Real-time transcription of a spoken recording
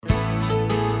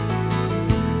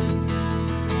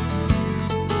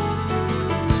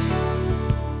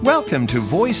Welcome to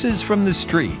Voices from the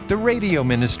Street, the radio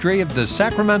ministry of the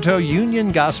Sacramento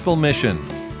Union Gospel Mission.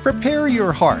 Prepare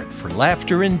your heart for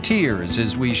laughter and tears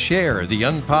as we share the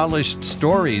unpolished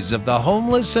stories of the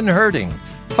homeless and hurting,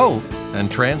 hope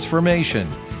and transformation.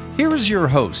 Here is your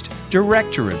host,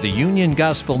 Director of the Union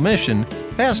Gospel Mission,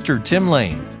 Pastor Tim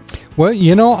Lane. Well,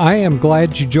 I am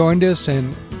glad you joined us,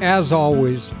 and as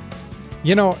always,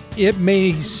 it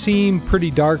may seem pretty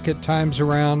dark at times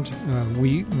around.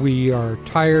 We are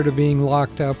tired of being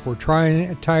locked up. We're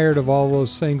tired of all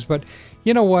those things. But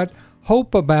you know what?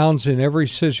 Hope abounds in every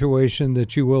situation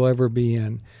that you will ever be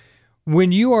in.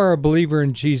 When you are a believer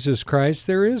in Jesus Christ,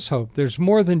 there is hope. There's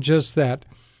more than just that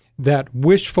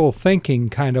wishful thinking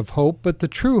kind of hope, but the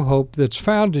true hope that's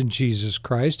found in Jesus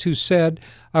Christ, who said,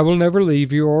 "I will never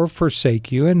leave you or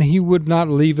forsake you," and he would not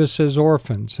leave us as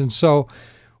orphans. And so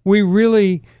we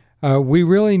really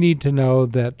need to know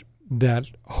that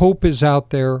hope is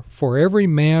out there for every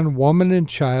man, woman, and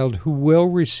child who will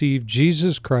receive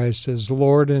Jesus Christ as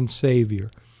Lord and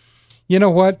Savior. You know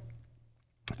what?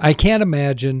 I can't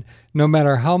imagine, no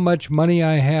matter how much money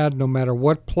I had, no matter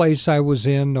what place I was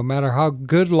in, no matter how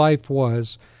good life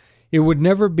was, it would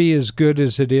never be as good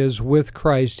as it is with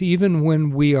Christ, even when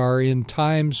we are in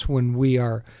times when we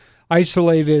are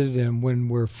isolated and when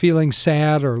we're feeling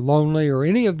sad or lonely or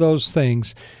any of those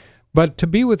things. But to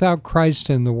be without Christ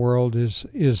in the world is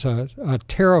a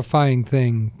terrifying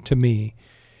thing to me.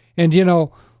 And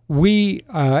we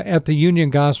at the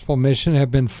Union Gospel Mission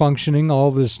have been functioning all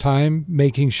this time,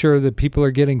 making sure that people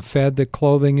are getting fed, that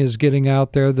clothing is getting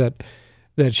out there, that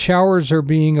showers are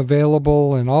being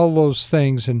available and all those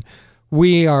things. And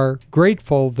we are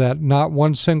grateful that not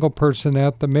one single person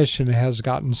at the mission has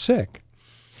gotten sick.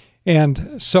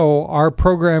 And so our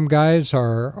program guys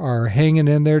are hanging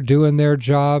in there, doing their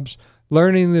jobs,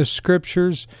 learning the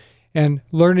scriptures, and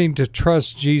learning to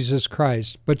trust Jesus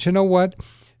Christ. But you know what?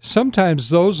 Sometimes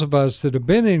those of us that have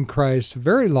been in Christ a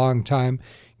very long time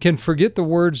can forget the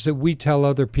words that we tell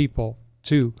other people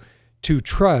to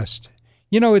trust.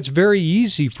 It's very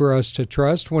easy for us to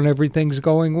trust when everything's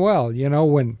going well.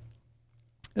 When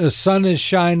the sun is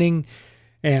shining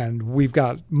and we've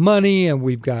got money and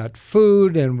we've got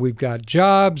food and we've got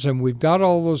jobs and we've got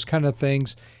all those kind of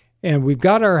things and we've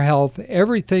got our health,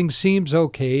 everything seems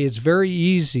okay. It's very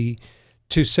easy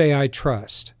to say, I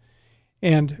trust.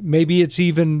 And maybe it's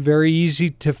even very easy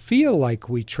to feel like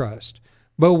we trust.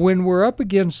 But when we're up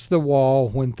against the wall,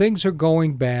 when things are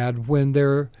going bad, when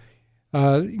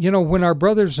when our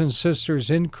brothers and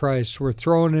sisters in Christ were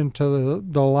thrown into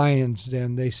the lion's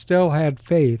den, they still had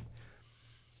faith.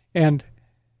 And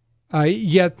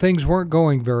yet things weren't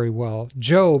going very well.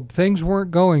 Job, things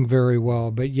weren't going very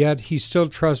well, but yet he still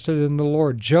trusted in the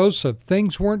Lord. Joseph,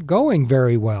 things weren't going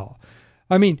very well.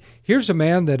 I mean, here's a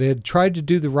man that had tried to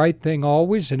do the right thing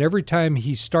always, and every time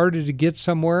he started to get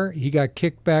somewhere, he got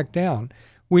kicked back down.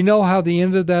 We know how the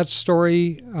end of that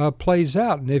story plays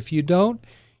out, and if you don't,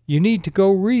 you need to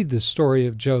go read the story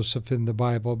of Joseph in the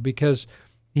Bible, because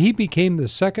he became the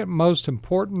second most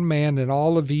important man in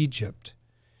all of Egypt.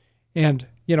 And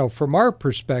from our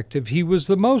perspective, he was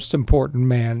the most important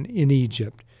man in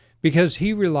Egypt because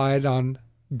he relied on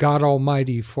God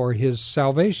Almighty for his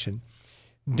salvation.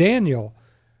 Daniel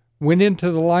went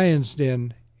into the lion's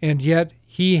den, and yet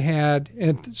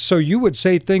and so you would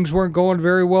say things weren't going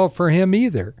very well for him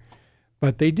either,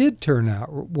 but they did turn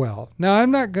out well. Now,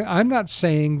 I'm not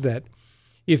saying that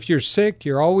if you're sick,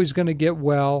 you're always going to get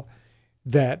well,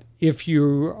 that if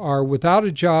you are without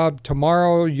a job,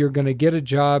 tomorrow you're going to get a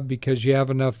job because you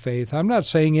have enough faith. I'm not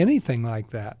saying anything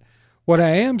like that. What I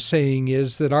am saying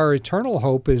is that our eternal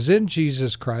hope is in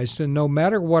Jesus Christ, and no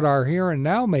matter what our here and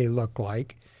now may look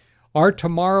like, our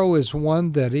tomorrow is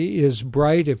one that is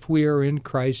bright if we are in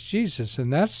Christ Jesus.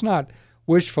 And that's not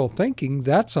wishful thinking,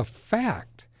 that's a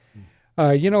fact.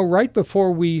 Right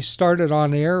before we started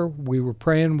on air, we were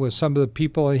praying with some of the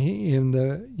people in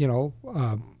the,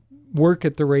 work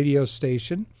at the radio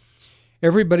station.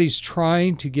 Everybody's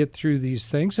trying to get through these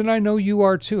things, and I know you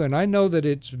are too, and I know that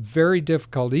it's very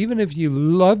difficult. Even if you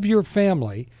love your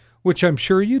family, which I'm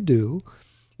sure you do,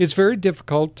 it's very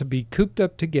difficult to be cooped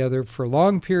up together for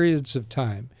long periods of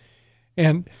time.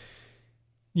 And,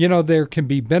 there can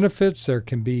be benefits, there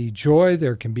can be joy,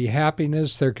 there can be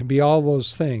happiness, there can be all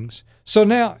those things. So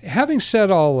now, having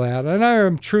said all that, and I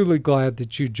am truly glad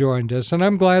that you joined us, and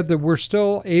I'm glad that we're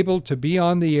still able to be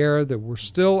on the air, that we're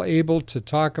still able to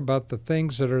talk about the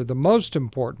things that are the most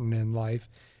important in life,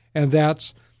 and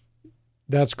that's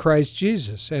Christ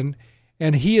Jesus.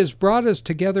 And he has brought us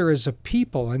together as a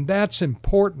people, and that's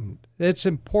important. It's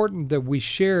important that we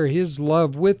share his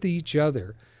love with each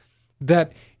other,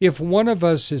 that if one of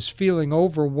us is feeling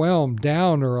overwhelmed,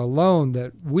 down, or alone,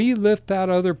 that we lift that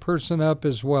other person up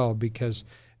as well, because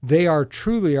they are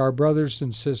truly our brothers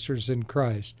and sisters in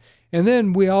Christ. And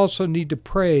then we also need to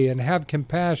pray and have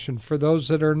compassion for those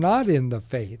that are not in the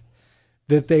faith,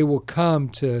 that they will come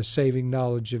to a saving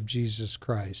knowledge of Jesus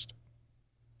Christ.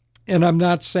 And I'm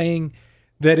not saying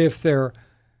that if they're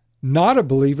not a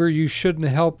believer, you shouldn't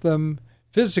help them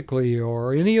physically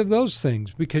or any of those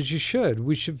things, because you should.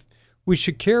 We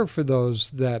should care for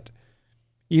those that,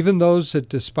 even those that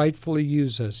despitefully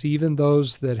use us, even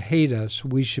those that hate us.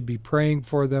 We should be praying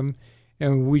for them,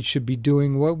 and we should be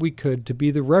doing what we could to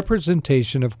be the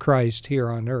representation of Christ here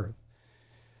on earth.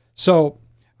 So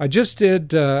I just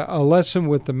did a lesson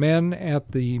with the men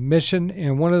at the mission,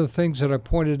 and one of the things that I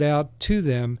pointed out to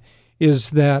them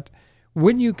is that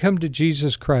when you come to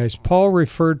Jesus Christ, Paul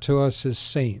referred to us as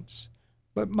saints.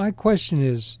 But my question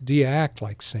is, do you act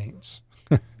like saints?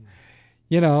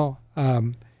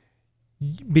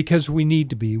 Because we need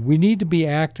to be. We need to be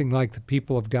acting like the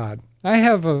people of God. I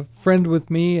have a friend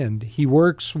with me, and he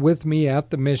works with me at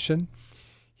the mission.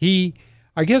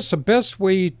 I guess the best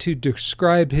way to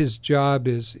describe his job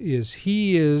is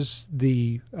he is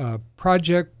the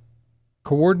project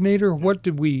coordinator. What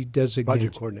did we designate?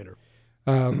 Project coordinator.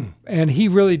 And he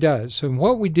really does. And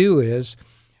what we do is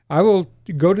I will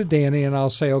go to Danny and I'll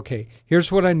say, okay,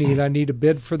 here's what I need. I need a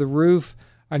bid for the roof.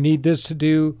 I need this to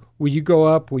do. Will you go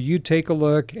up? Will you take a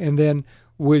look? And then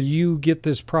will you get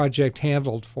this project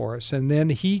handled for us? And then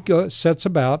he sets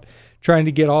about trying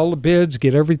to get all the bids,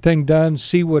 get everything done,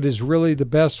 see what is really the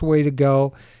best way to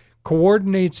go,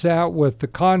 coordinates that with the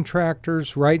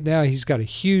contractors. Right now, he's got a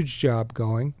huge job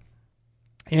going.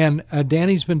 And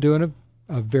Danny's been doing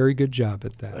a very good job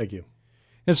at that. Thank you.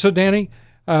 And so, Danny,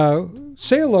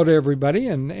 say hello to everybody,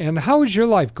 and how is your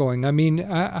life going? I mean,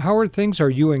 how are things? Are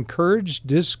you encouraged,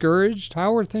 discouraged?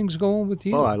 How are things going with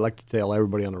you? Well, I'd like to tell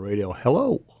everybody on the radio,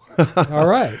 hello. All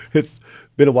right. It's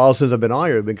been a while since I've been on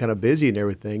here. I've been kind of busy and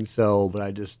everything, but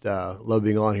I just love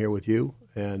being on here with you.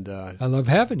 And I love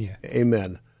having you.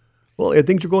 Amen. Well,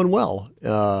 things are going well.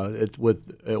 It's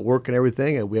with work and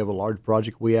everything, and we have a large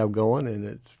project we have going, and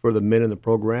it's for the men in the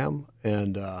program.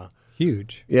 And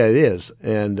huge. Yeah, it is.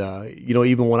 And,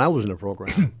 even when I was in the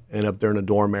program and up there in the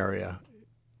dorm area,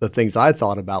 the things I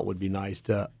thought about would be nice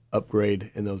to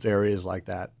upgrade in those areas like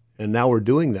that. And now we're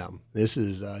doing them. This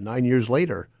is 9 years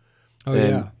later. Oh, and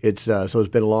yeah. It's so it's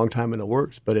been a long time in the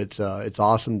works, but it's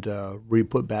awesome to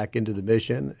re-put back into the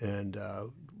mission and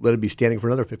let it be standing for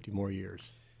another 50 more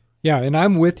years. Yeah, and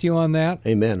I'm with you on that.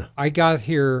 Amen. I got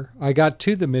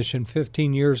to the mission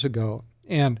 15 years ago,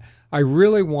 and I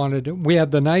really we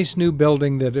had the nice new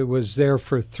building that it was there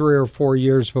for 3 or 4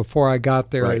 years before I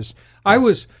got there.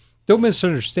 Right. Don't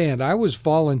misunderstand, I was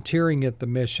volunteering at the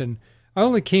mission. I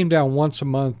only came down once a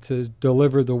month to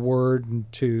deliver the word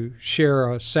and to share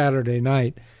a Saturday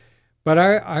night. But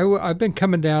I've been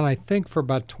coming down, I think, for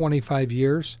about 25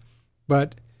 years.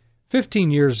 But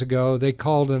 15 years ago, they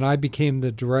called and I became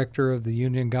the director of the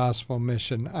Union Gospel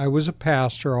Mission. I was a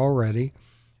pastor already,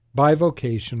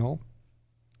 bivocational.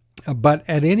 But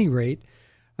at any rate,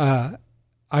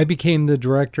 I became the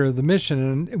director of the mission.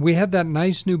 And we had that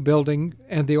nice new building,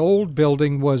 and the old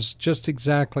building was just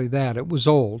exactly that. It was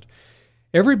old.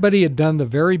 Everybody had done the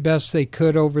very best they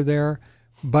could over there,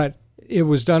 but it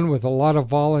was done with a lot of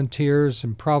volunteers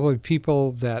and probably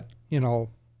people that,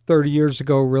 30 years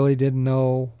ago really didn't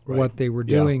know what they were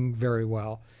doing very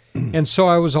well. And so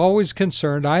I was always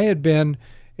concerned. I had been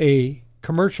a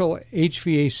commercial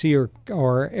HVAC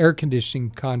or air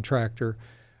conditioning contractor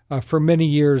for many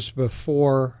years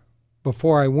before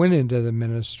I went into the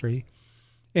ministry.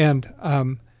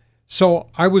 And so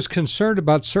I was concerned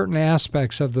about certain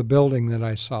aspects of the building that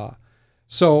I saw.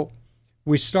 So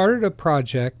we started a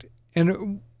project,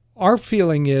 and our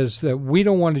feeling is that we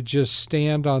don't want to just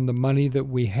stand on the money that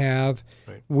we have.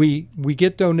 Right. We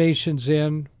get donations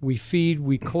in, we feed,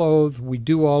 we clothe, we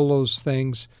do all those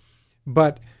things.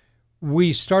 But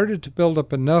we started to build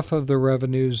up enough of the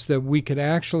revenues that we could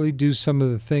actually do some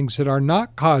of the things that are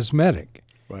not cosmetic.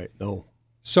 Right, no.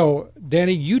 So,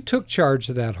 Danny, you took charge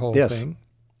of that whole thing.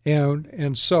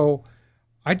 And so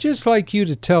I'd just like you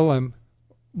to tell them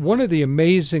one of the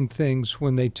amazing things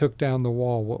when they took down the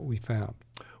wall, what we found.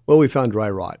 Well, we found dry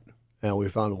rot. And we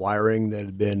found wiring that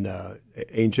had been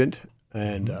ancient,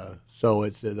 and so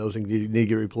it's those things need to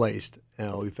get replaced.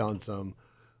 We found some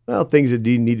things that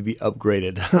need to be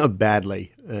upgraded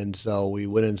badly. And so we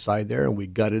went inside there and we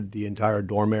gutted the entire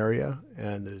dorm area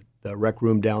and the rec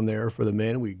room down there for the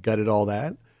men. We gutted all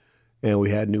that, and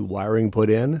we had new wiring put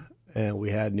in, and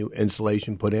we had new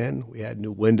insulation put in. We had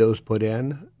new windows put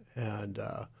in, and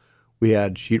We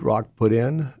had sheetrock put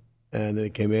in, and they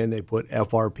came in. They put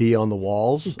FRP on the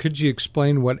walls. Could you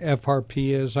explain what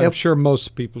FRP is? I'm sure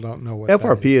most people don't know what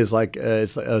FRP that is. is like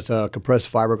it's a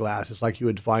compressed fiberglass. It's like you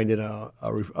would find in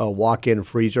a walk-in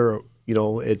freezer.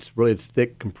 It's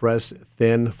thick, compressed,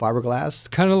 thin fiberglass. It's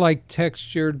kind of like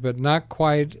textured, but not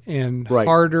quite, and Right.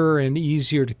 harder and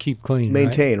easier to keep clean.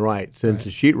 Maintain, right? Since Right. the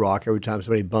sheetrock, every time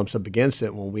somebody bumps up against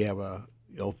it, when we have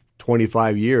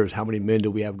 25 years, how many men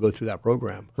do we have go through that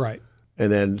program? Right.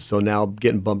 And then, so now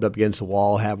getting bumped up against the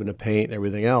wall, having to paint and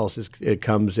everything else, it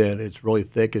comes in, it's really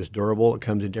thick, it's durable, it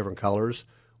comes in different colors.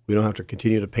 We don't have to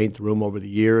continue to paint the room over the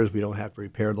years. We don't have to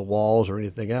repair the walls or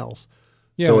anything else.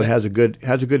 Yeah. So it has a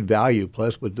good value.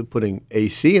 Plus, with putting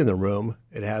AC in the room,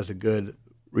 it has a good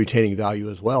retaining value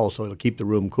as well. So it'll keep the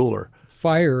room cooler.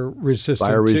 Fire resistant.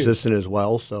 Fire too. resistant as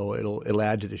well. So it'll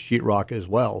add to the sheetrock as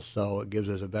well. So it gives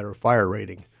us a better fire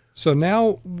rating. So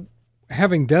now,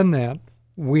 having done that,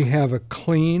 we have a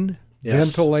clean, Yes.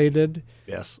 ventilated,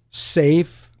 Yes.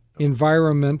 safe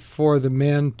environment for the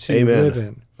men to Amen. live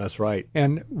in. That's right.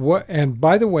 And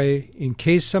by the way, in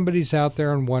case somebody's out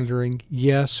there and wondering,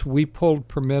 yes, we pulled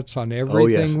permits on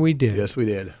everything we did. Yes, we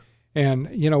did. And,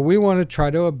 we want to try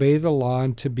to obey the law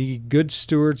and to be good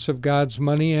stewards of God's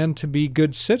money and to be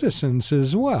good citizens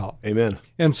as well. Amen.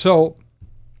 And so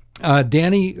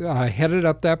Danny headed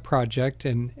up that project,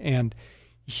 and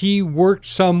he worked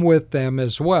some with them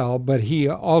as well, but he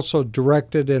also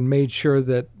directed and made sure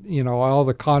that, all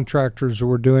the contractors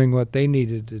were doing what they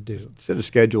needed to do. Set a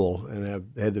schedule and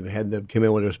had them come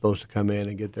in when they're supposed to come in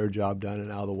and get their job done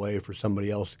and out of the way for somebody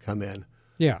else to come in.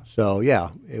 Yeah. So,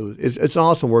 yeah, it's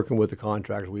awesome working with the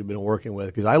contractors we've been working with,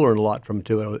 because I learned a lot from them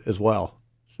too as well.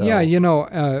 So, Yeah,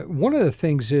 one of the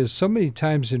things is so many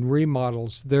times in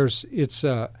remodels, it's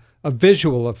a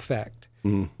visual effect.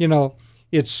 Mm-hmm.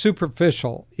 It's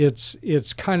superficial.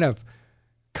 It's kind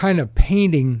of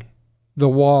painting the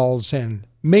walls and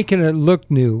making it look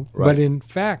new. Right. But in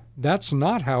fact, that's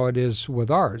not how it is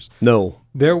with ours. No.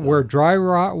 Where dry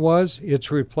rot was, it's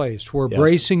replaced. Where Yes.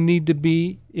 bracing need to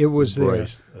be, it was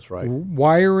Brace. there. That's right.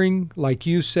 Wiring, like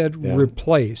you said, Yeah.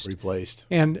 replaced. Replaced.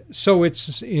 And so it's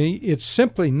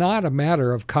simply not a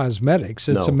matter of cosmetics.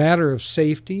 It's a No. matter of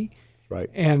safety Right.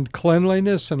 and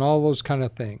cleanliness and all those kind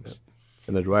of things.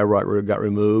 And the dry rot got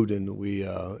removed, and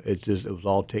it was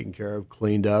all taken care of,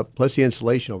 cleaned up. Plus, the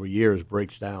insulation over years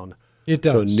breaks down. It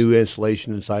does. So new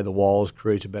insulation inside the walls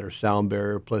creates a better sound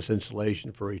barrier. Plus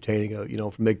insulation for retaining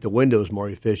for make the windows more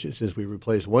efficient, since we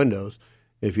replace windows.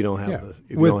 If you don't have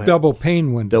with double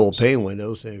pane windows. double pane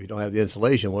windows, and if you don't have the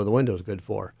insulation, what are the windows good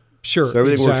for? Sure. So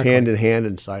everything works exactly. hand in hand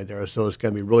inside there. So it's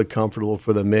going to be really comfortable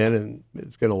for the men, and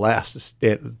it's going to last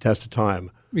the test of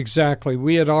time. Exactly.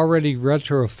 We had already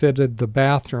retrofitted the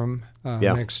bathroom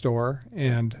Yeah. next door,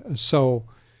 and so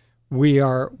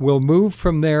we'll move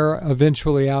from there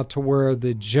eventually out to where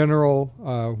the general,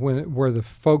 where the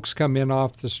folks come in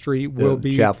off the street, will The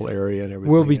be chapel area and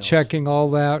everything. we'll be else. checking all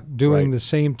that, doing Right. the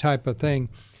same type of thing.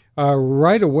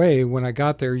 Right away, when I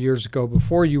got there years ago,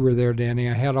 before you were there, Danny,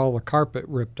 I had all the carpet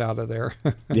ripped out of there.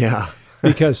 Yeah.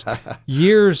 Because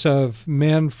years of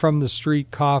men from the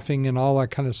street coughing and all that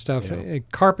kind of stuff,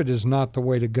 carpet is not the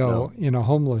way to go in a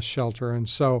homeless shelter. And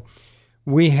so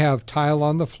we have tile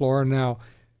on the floor. Now,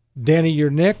 Danny, your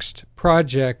next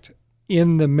project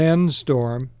in the men's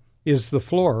dorm is the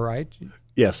floor, right?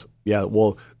 Yes. Yeah.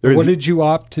 Well, What did you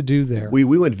opt to do there? we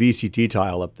went VCT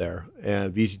tile up there,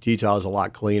 and VCT tile is a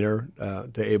lot cleaner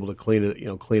to able to clean it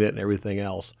and everything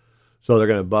else. So they're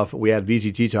going to buff it. We had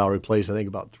VCT tile replaced, I think,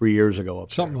 about 3 years ago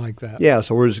up Something there. like that. Yeah.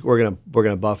 So we're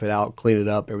gonna buff it out, clean it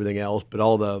up, everything else. But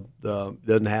all the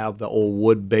doesn't have the old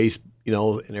wood base,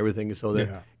 and everything, so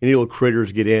that any little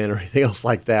critters get in or anything else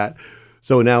like that.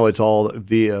 So now it's all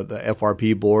via the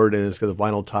FRP board, and it's got the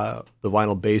vinyl tile, the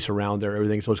vinyl base around there,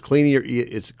 everything. So it's cleaner.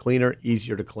 It's cleaner,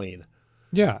 easier to clean.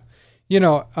 Yeah.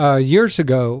 Years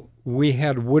ago, we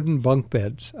had wooden bunk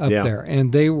beds up there,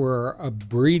 and they were a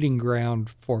breeding ground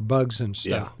for bugs and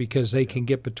stuff because they can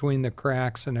get between the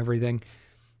cracks and everything.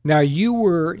 Now, you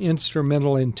were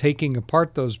instrumental in taking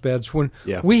apart those beds when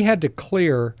we had to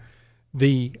clear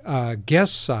the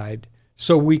guest side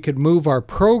so we could move our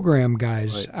program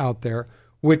guys out there,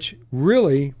 which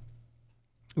really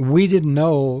we didn't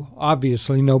know,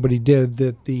 obviously nobody did,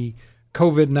 that the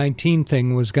COVID-19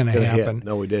 thing was going to happen.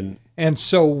 No, we didn't. And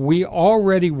so we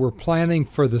already were planning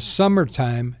for the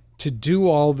summertime to do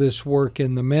all this work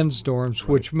in the men's dorms,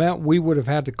 which meant we would have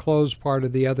had to close part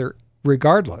of the other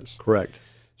regardless. Correct.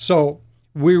 So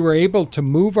we were able to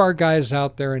move our guys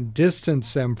out there and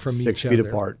distance them from each other. 6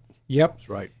 feet apart. Yep. That's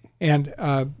right. And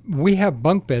we have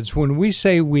bunk beds. When we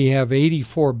say we have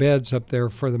 84 beds up there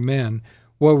for the men,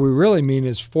 What we really mean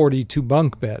is 42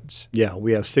 bunk beds. Yeah,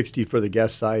 we have 60 for the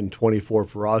guest side and 24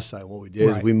 for our side. What we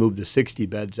did is we moved the 60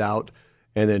 beds out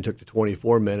and then took the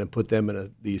 24 men and put them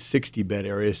in the 60-bed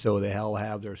area so they all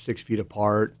have their 6 feet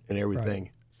apart and everything.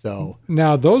 Right. So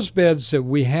now, those beds that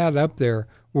we had up there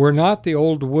were not the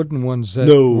old wooden ones that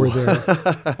were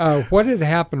there. What had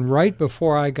happened right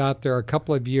before I got there a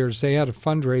couple of years, they had a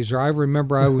fundraiser. I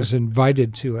remember I was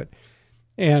invited to it.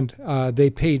 And they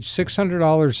paid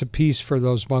 $600 a piece for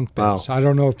those bunk beds. Wow. I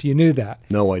don't know if you knew that.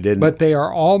 No, I didn't. But they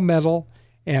are all metal,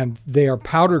 and they are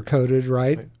powder-coated,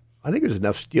 right? I think there's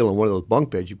enough steel in one of those bunk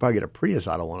beds. You probably get a Prius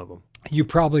out of one of them. You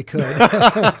probably could.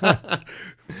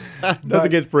 Nothing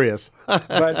against Prius.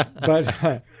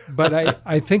 But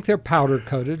I think they're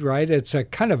powder-coated, right? It's a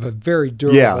kind of a very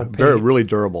durable paint. Really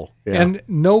durable. Yeah. And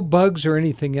no bugs or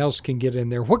anything else can get in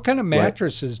there. What kind of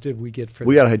mattresses did we get for them?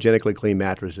 We got hygienically clean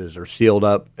mattresses. They're sealed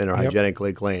up and are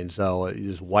hygienically clean. So you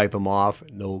just wipe them off.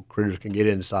 No critters can get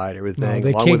inside, everything. No,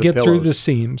 they can't get through the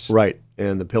seams. Right.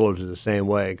 And the pillows are the same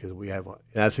way because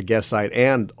that's the guest side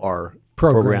and our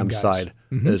program side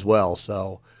as well.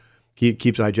 So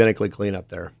keeps it hygienically clean up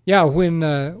there. Yeah,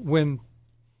 when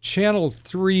Channel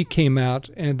 3 came out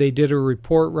and they did a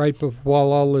report right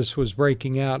while all this was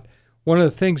breaking out, one of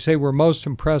the things they were most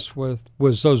impressed with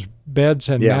was those beds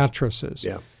and mattresses.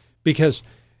 Yeah. Because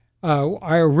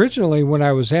I originally, when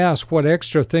I was asked what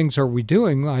extra things are we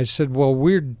doing, I said, well,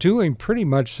 we're doing pretty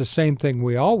much the same thing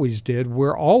we always did.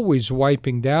 We're always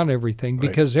wiping down everything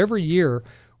because every year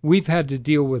we've had to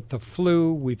deal with the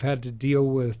flu. We've had to deal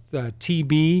with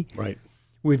TB. Right.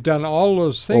 We've done all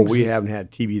those things. Well, we haven't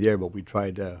had TB there, but we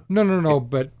tried to. No.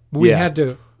 But we had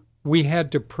to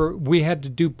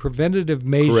do preventative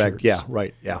measures. Correct. Yeah.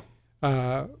 Right.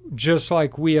 Yeah. Just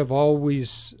like we have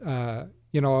always,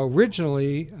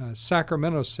 originally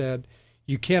Sacramento said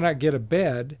you cannot get a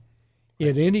bed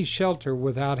in any shelter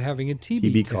without having a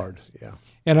TB card. Yeah.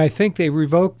 And I think they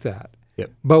revoked that. Yep.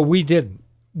 But we didn't.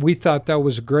 We thought that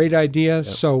was a great idea,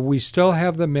 so we still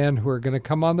have the men who are going to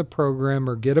come on the program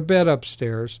or get a bed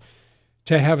upstairs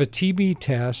to have a TB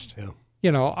test.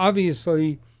 Yeah.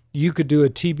 Obviously you could do a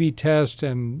TB test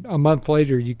and a month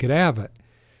later you could have it.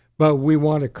 But we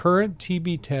want a current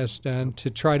TB test done to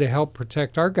try to help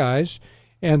protect our guys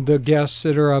and the guests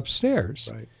that are upstairs.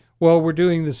 Right. Well, we're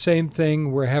doing the same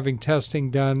thing. We're having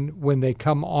testing done when they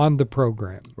come on the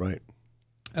program. Right.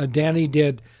 Danny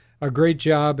did a great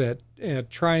job at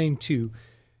trying to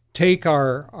take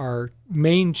our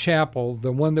main chapel,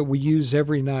 the one that we use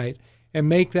every night, and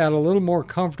make that a little more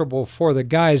comfortable for the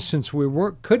guys since we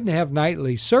couldn't have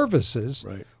nightly services.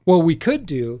 Right. What we could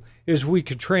do is we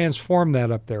could transform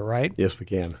that up there, right? Yes, we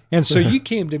can. And so you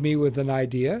came to me with an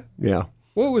idea. Yeah.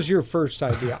 What was your first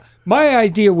idea? My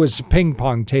idea was a ping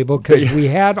pong table because we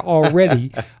had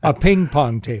already a ping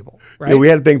pong table, right? Yeah, we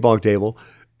had a ping pong table.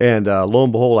 And lo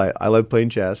and behold, I love playing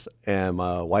chess, and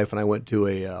my wife and I went to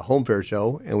a home fair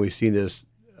show, and we seen this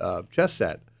chess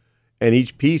set, and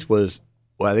each piece was,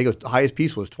 I think the highest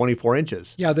piece was 24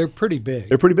 inches. Yeah, they're pretty big.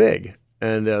 They're pretty big,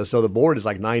 and so the board is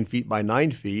like 9 feet by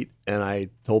 9 feet, and I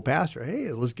told Pastor,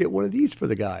 hey, let's get one of these for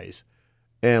the guys.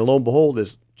 And lo and behold,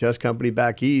 this chess company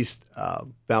back east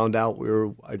found out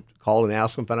I called and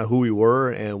asked them, found out who we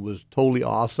were, and it was totally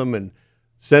awesome, and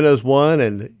sent us one,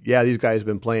 and these guys have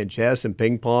been playing chess and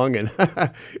ping pong, and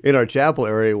in our chapel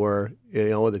area where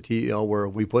where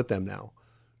we put them now.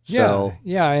 So,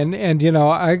 and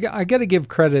I got to give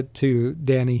credit to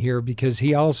Danny here because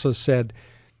he also said,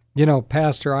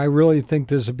 Pastor, I really think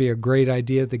this would be a great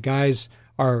idea. The guys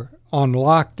are on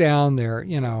lockdown. They're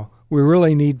we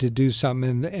really need to do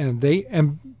something,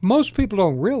 and most people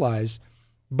don't realize,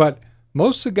 but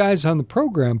most of the guys on the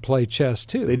program play chess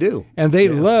too. They do. And they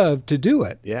love to do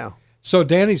it. Yeah. So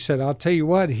Danny said, I'll tell you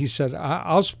what, he said,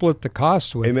 I'll split the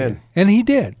cost with Amen. you. And he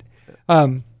did.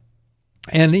 And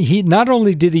he not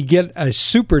only did he get a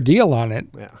super deal on it,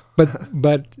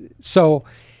 but so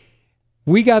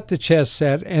we got the chess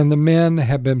set and the men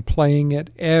have been playing it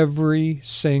every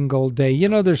single day.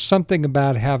 There's something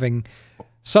about having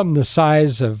something the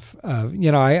size of,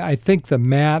 I think the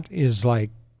mat is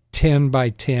like 10 by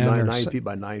 10 9 feet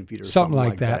by 9 feet or something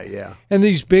like that. Yeah. And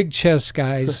these big chess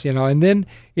guys, and then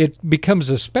it becomes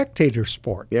a spectator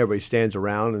sport. Yeah, everybody stands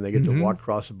around and they get to walk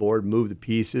across the board, move the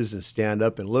pieces, and stand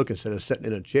up and look instead of sitting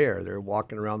in a chair. They're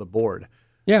walking around the board.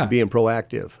 Yeah. Being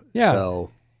proactive. Yeah.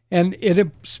 So, and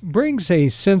it brings a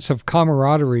sense of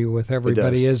camaraderie with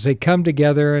everybody as they come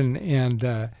together.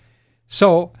 And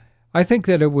so I think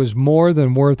that it was more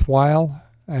than worthwhile.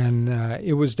 And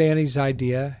it was Danny's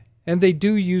idea. And they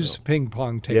do use a ping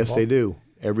pong table. Yes, they do.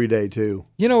 every day too.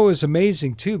 You know, it was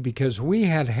amazing too because we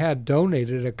had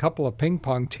donated a couple of ping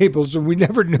pong tables and we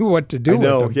never knew what to do with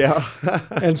them. Yeah.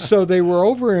 And so they were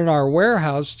over in our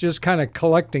warehouse just kind of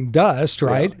collecting dust,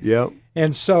 right? Yeah.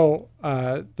 And so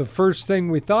the first thing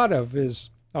we thought of is,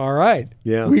 all right,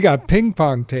 Yeah. we got ping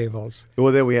pong tables.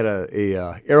 Well, then we had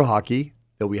a air hockey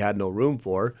that we had no room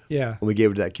for. Yeah. And we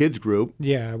gave it to that kids group.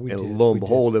 Yeah, we did. And lo and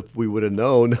behold, if we would have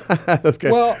known.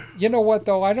 Well, you know what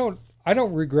though? I don't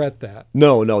regret that.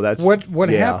 No, that's what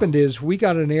happened is we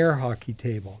got an air hockey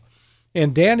table.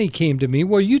 And Danny came to me.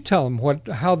 Well, you tell him what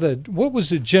was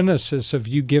the genesis of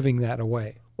you giving that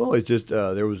away? Well, it's just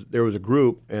there was a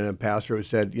group and a pastor who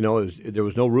said, there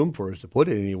was no room for us to put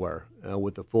it anywhere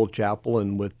with the full chapel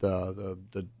and with the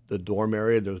dorm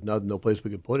area. There was no place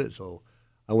we could put it. So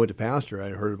I went to pastor. I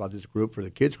heard about this group for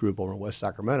the kids group over in West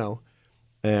Sacramento,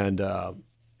 and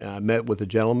I met with a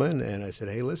gentleman and I said,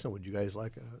 hey, listen, would you guys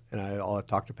like and I'll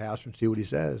talk to pastor and see what he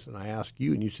says. And I asked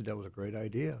you, and you said that was a great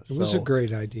idea. It was a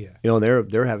great idea.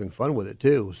 They're having fun with it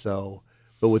too. So,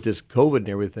 but with this COVID and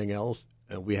everything else,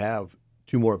 we have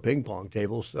 2 more ping pong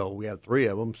tables, so we have 3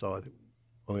 of them. So I think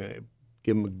I'm going to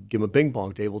give them a ping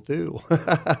pong table too.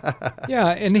 Yeah,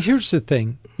 and here's the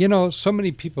thing. So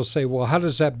many people say, well, how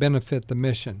does that benefit the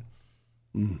mission?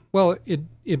 Well,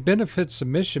 it benefits the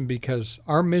mission because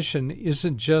our mission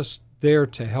isn't just there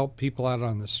to help people out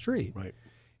on the street. Right.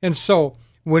 And so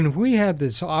when we had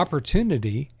this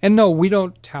opportunity, and no, we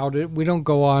don't tout it. We don't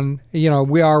go on,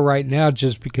 we are right now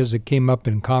just because it came up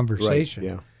in conversation.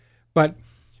 Right, yeah. But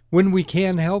when we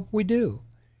can help, we do.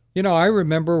 I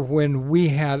remember when we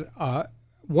had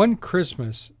one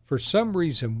Christmas, for some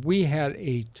reason, we had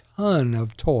a ton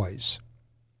of toys.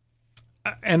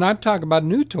 And I'm talking about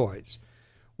new toys.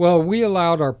 Well, we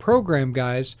allowed our program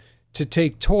guys to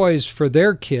take toys for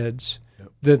their kids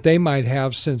that they might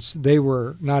have since they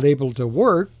were not able to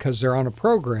work because they're on a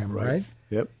program, right?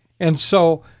 Yep. And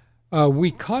so we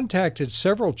contacted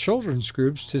several children's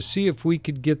groups to see if we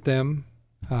could get them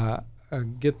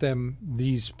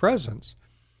these presents.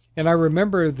 And I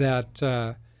remember that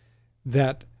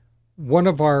one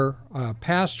of our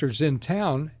pastors in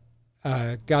town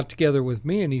got together with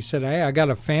me, and he said, hey, I got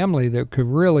a family that could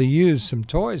really use some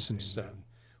toys and stuff.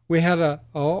 We had a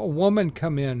woman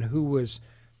come in who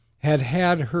had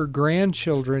her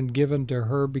grandchildren given to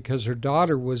her because her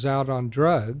daughter was out on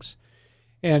drugs,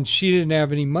 and she didn't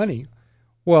have any money.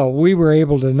 Well, we were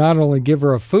able to not only give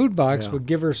her a food box, but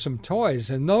give her some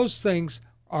toys. And those things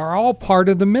are all part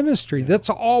of the ministry. Yeah. That's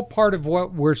all part of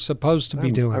what we're supposed to be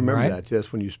doing, I remember right? that.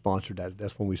 That's when you sponsored that.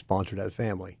 That's when we sponsored that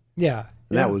family. Yeah.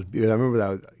 And that was, I remember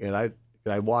that. And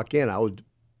I walk in, all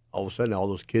of a sudden all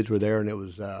those kids were there, and it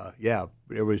was,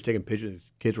 everybody was taking pictures.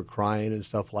 Kids were crying and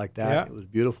stuff like that. Yeah. It was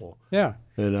beautiful. Yeah.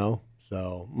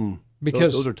 So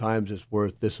because those are times it's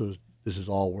worth, this is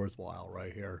all worthwhile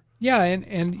right here. Yeah,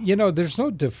 and there's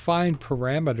no defined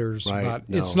parameters about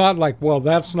no. It's not like, well,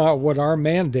 that's not what our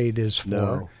mandate is for.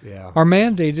 No, yeah. Our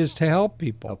mandate is to help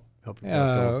people. Help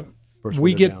people.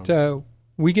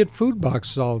 We get food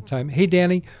boxes all the time. Hey,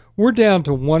 Danny, we're down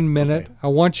to 1 minute. Okay. I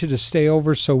want you to stay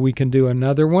over so we can do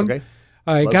another one. Okay.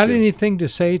 Got anything to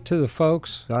say to the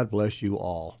folks? God bless you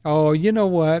all. Oh, you know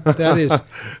what? That is,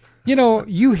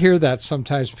 you hear that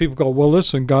sometimes. People go, well,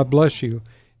 listen, God bless you.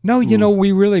 No,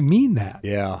 we really mean that.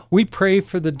 Yeah. We pray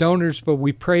for the donors, but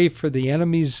we pray for the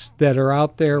enemies that are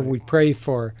out there. Right. We pray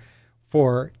for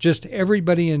just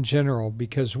everybody in general,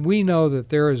 because we know that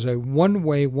there is a one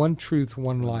way, one truth,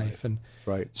 one life. And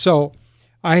so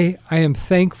I am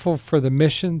thankful for the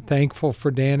mission, thankful for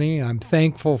Danny. I'm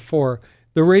thankful for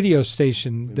the radio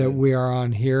station that we are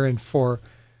on here, and for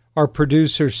our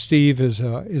producer, Steve, is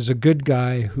a good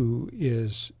guy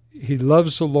he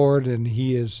loves the Lord, and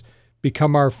he is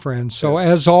become our friend. So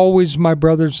as always, my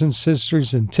brothers and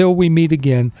sisters, until we meet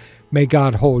again, may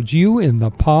God hold you in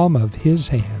the palm of his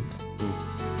hand.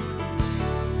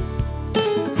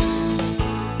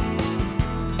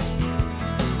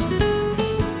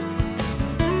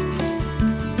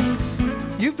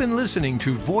 You've been listening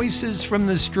to Voices from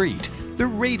the Street, the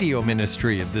radio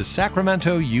ministry of the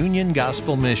Sacramento Union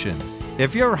Gospel Mission.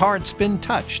 If your heart's been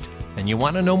touched and you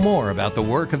want to know more about the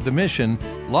work of the mission,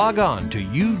 log on to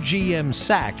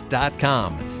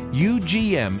ugmsac.com,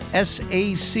 ugmsac.com.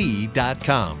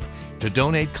 To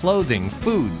donate clothing,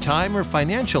 food, time, or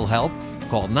financial help,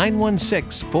 call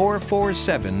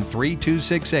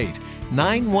 916-447-3268,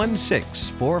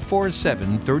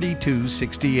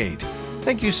 916-447-3268.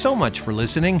 Thank you so much for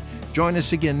listening. Join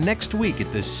us again next week at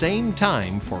the same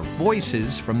time for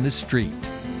Voices from the Street.